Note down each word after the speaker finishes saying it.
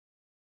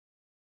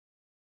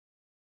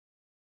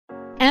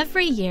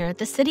Every year,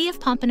 the City of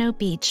Pompano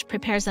Beach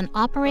prepares an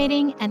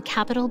operating and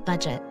capital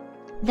budget,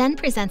 then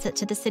presents it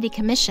to the City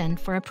Commission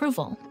for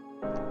approval.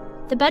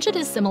 The budget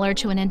is similar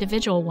to an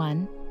individual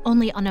one,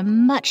 only on a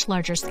much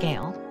larger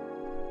scale.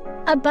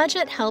 A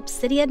budget helps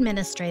city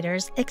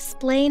administrators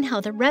explain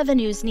how the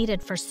revenues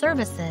needed for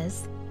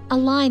services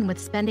align with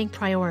spending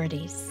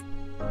priorities.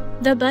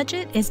 The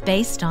budget is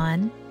based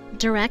on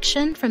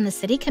direction from the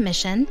City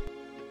Commission,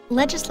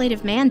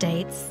 legislative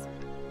mandates,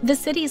 the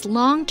city's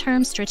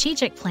long-term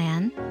strategic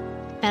plan,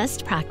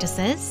 best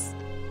practices,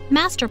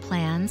 master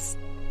plans,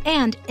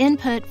 and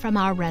input from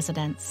our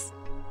residents.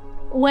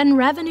 When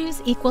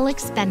revenues equal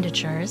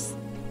expenditures,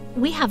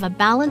 we have a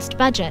balanced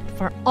budget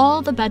for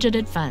all the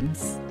budgeted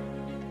funds.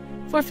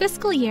 For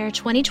fiscal year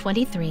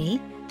 2023,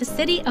 the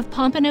City of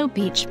Pompano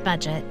Beach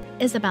budget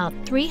is about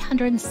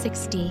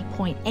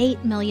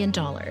 $360.8 million.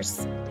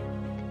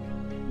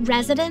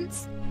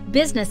 Residents,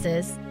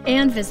 businesses,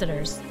 and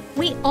visitors,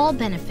 we all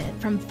benefit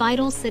from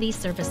vital city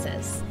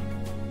services.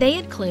 They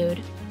include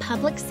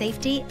public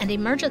safety and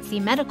emergency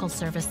medical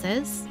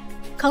services,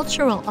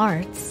 cultural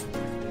arts,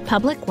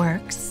 public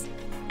works,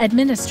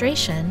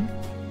 administration,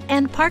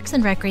 and parks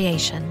and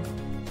recreation.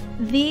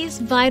 These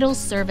vital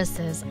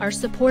services are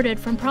supported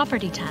from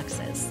property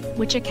taxes,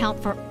 which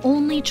account for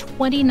only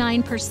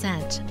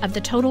 29% of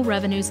the total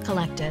revenues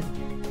collected.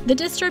 The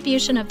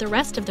distribution of the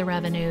rest of the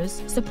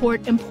revenues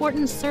support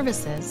important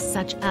services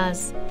such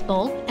as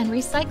bulk and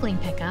recycling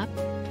pickup,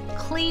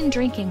 clean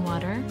drinking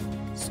water,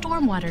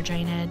 stormwater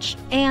drainage,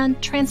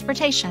 and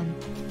transportation.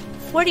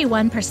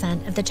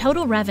 41% of the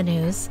total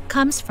revenues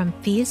comes from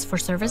fees for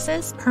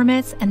services,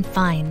 permits, and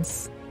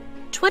fines.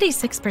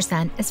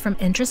 26% is from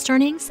interest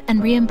earnings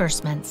and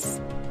reimbursements,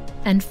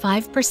 and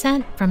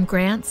 5% from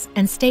grants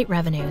and state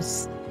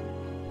revenues.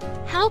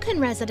 How can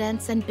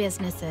residents and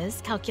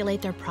businesses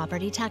calculate their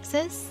property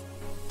taxes?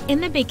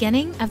 In the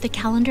beginning of the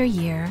calendar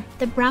year,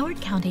 the Broward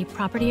County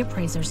Property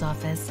Appraiser's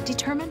Office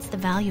determines the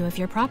value of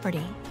your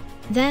property.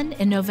 Then,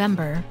 in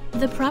November,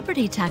 the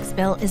property tax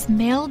bill is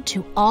mailed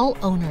to all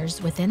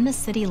owners within the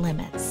city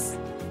limits.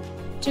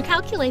 To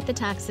calculate the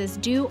taxes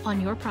due on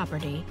your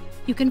property,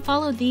 you can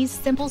follow these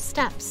simple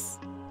steps.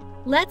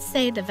 Let's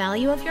say the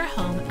value of your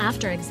home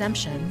after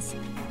exemptions,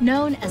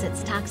 known as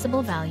its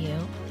taxable value,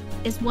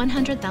 is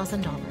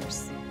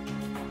 $100,000.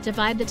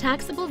 Divide the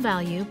taxable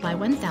value by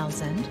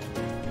 1,000,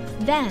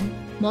 then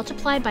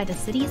multiply by the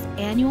city's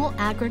annual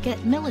aggregate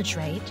millage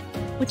rate,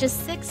 which is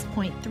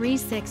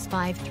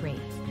 6.3653.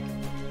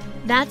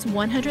 That's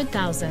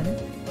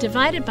 100,000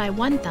 divided by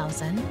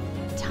 1,000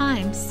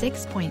 times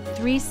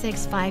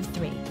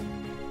 6.3653.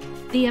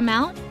 The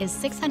amount is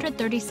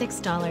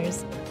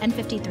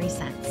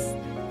 $636.53.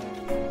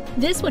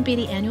 This would be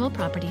the annual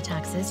property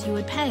taxes you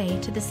would pay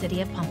to the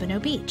City of Pompano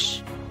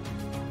Beach.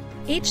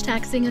 Each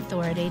taxing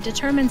authority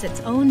determines its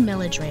own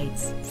millage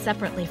rates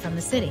separately from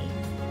the city.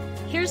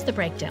 Here's the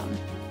breakdown.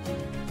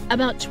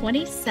 About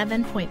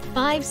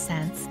 27.5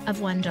 cents of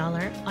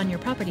 $1 on your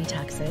property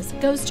taxes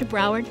goes to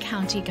Broward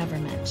County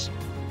government,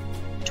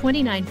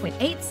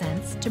 29.8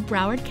 cents to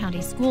Broward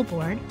County School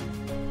Board,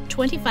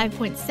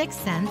 25.6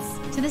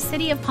 cents to the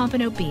City of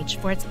Pompano Beach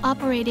for its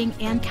operating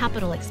and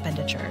capital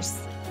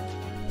expenditures,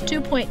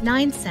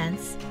 2.9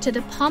 cents to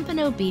the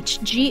Pompano Beach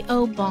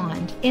GO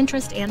bond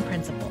interest and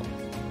principal,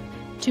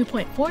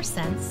 2.4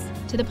 cents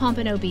to the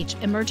Pompano Beach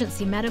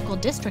Emergency Medical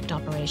District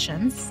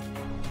operations,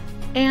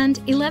 and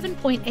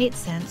 11.8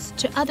 cents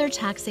to other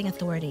taxing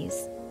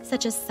authorities,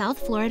 such as South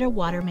Florida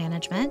Water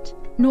Management,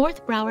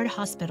 North Broward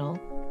Hospital,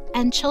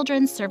 and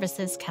Children's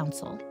Services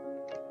Council.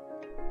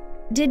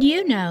 Did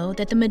you know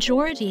that the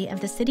majority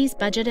of the city's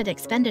budgeted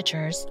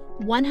expenditures,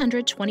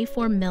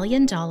 $124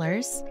 million,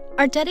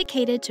 are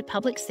dedicated to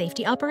public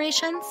safety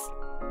operations?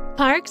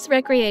 Parks,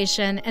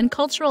 recreation, and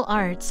cultural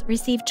arts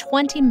receive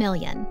 $20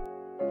 million.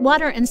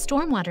 Water and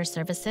stormwater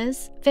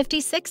services,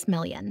 $56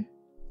 million.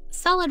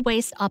 Solid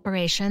waste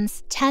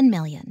operations, $10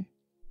 million.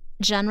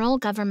 General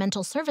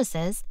governmental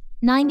services,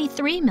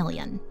 $93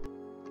 million.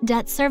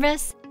 Debt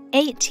service,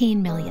 $18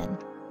 million.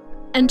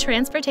 And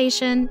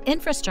transportation,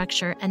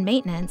 infrastructure, and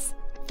maintenance,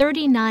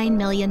 $39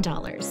 million.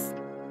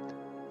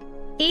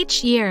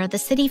 Each year, the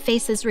city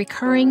faces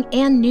recurring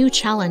and new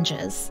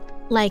challenges,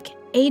 like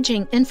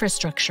aging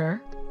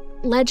infrastructure,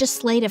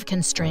 legislative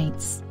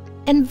constraints,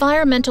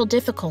 environmental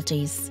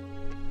difficulties,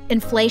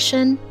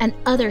 inflation, and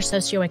other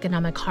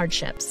socioeconomic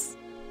hardships.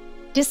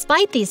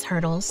 Despite these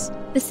hurdles,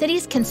 the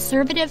city's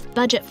conservative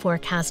budget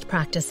forecast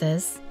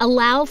practices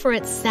allow for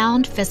its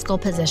sound fiscal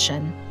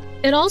position.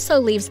 It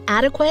also leaves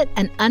adequate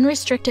and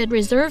unrestricted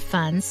reserve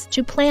funds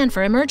to plan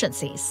for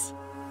emergencies.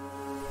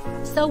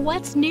 So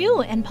what's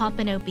new in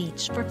Pompano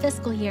Beach for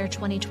fiscal year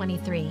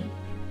 2023?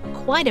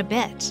 Quite a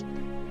bit.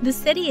 The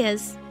city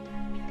is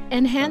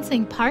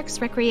enhancing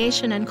parks,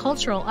 recreation, and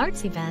cultural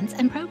arts events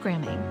and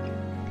programming.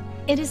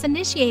 It is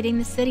initiating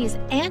the city's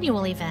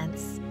annual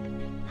events,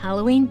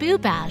 Halloween Boo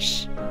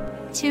Bash,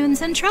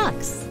 Tunes and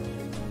Trucks,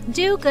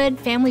 Do Good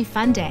Family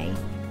Fun Day,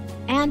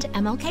 and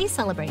MLK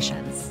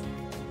celebrations.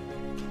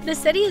 The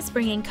city is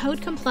bringing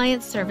code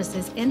compliance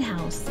services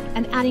in-house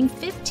and adding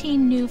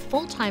 15 new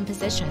full-time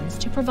positions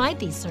to provide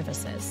these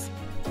services.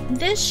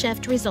 This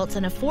shift results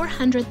in a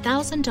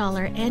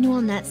 $400,000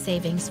 annual net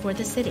savings for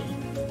the city.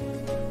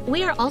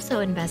 We are also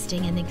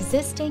investing in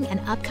existing and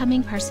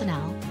upcoming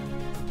personnel,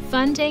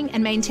 funding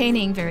and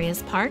maintaining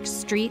various parks,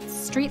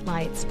 streets,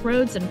 streetlights,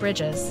 roads and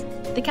bridges,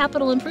 the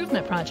capital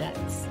improvement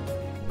projects,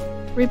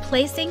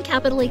 replacing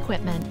capital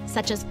equipment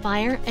such as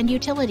fire and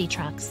utility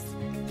trucks.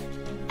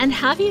 And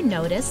have you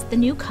noticed the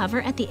new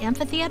cover at the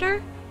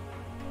amphitheater?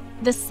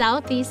 The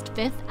Southeast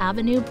 5th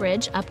Avenue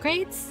Bridge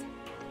upgrades?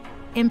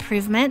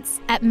 Improvements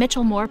at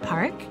Mitchell Moore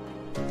Park?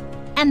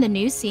 And the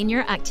new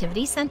Senior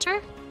Activity Center?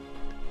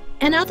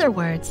 In other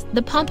words,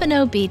 the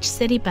Pompano Beach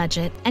city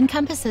budget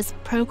encompasses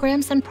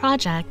programs and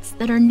projects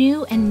that are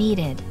new and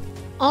needed.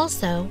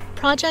 Also,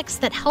 projects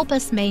that help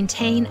us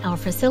maintain our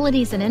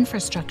facilities and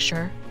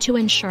infrastructure to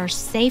ensure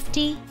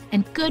safety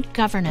and good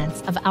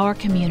governance of our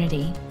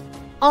community,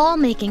 all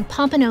making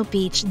Pompano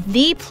Beach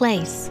the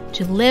place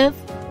to live,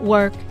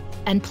 work,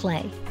 and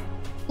play.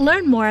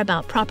 Learn more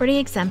about property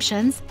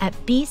exemptions at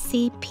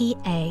bcpa.net.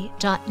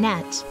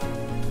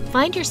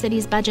 Find your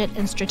city's budget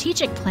and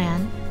strategic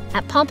plan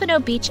at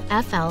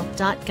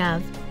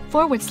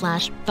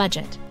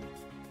pompanobeachfl.gov/budget.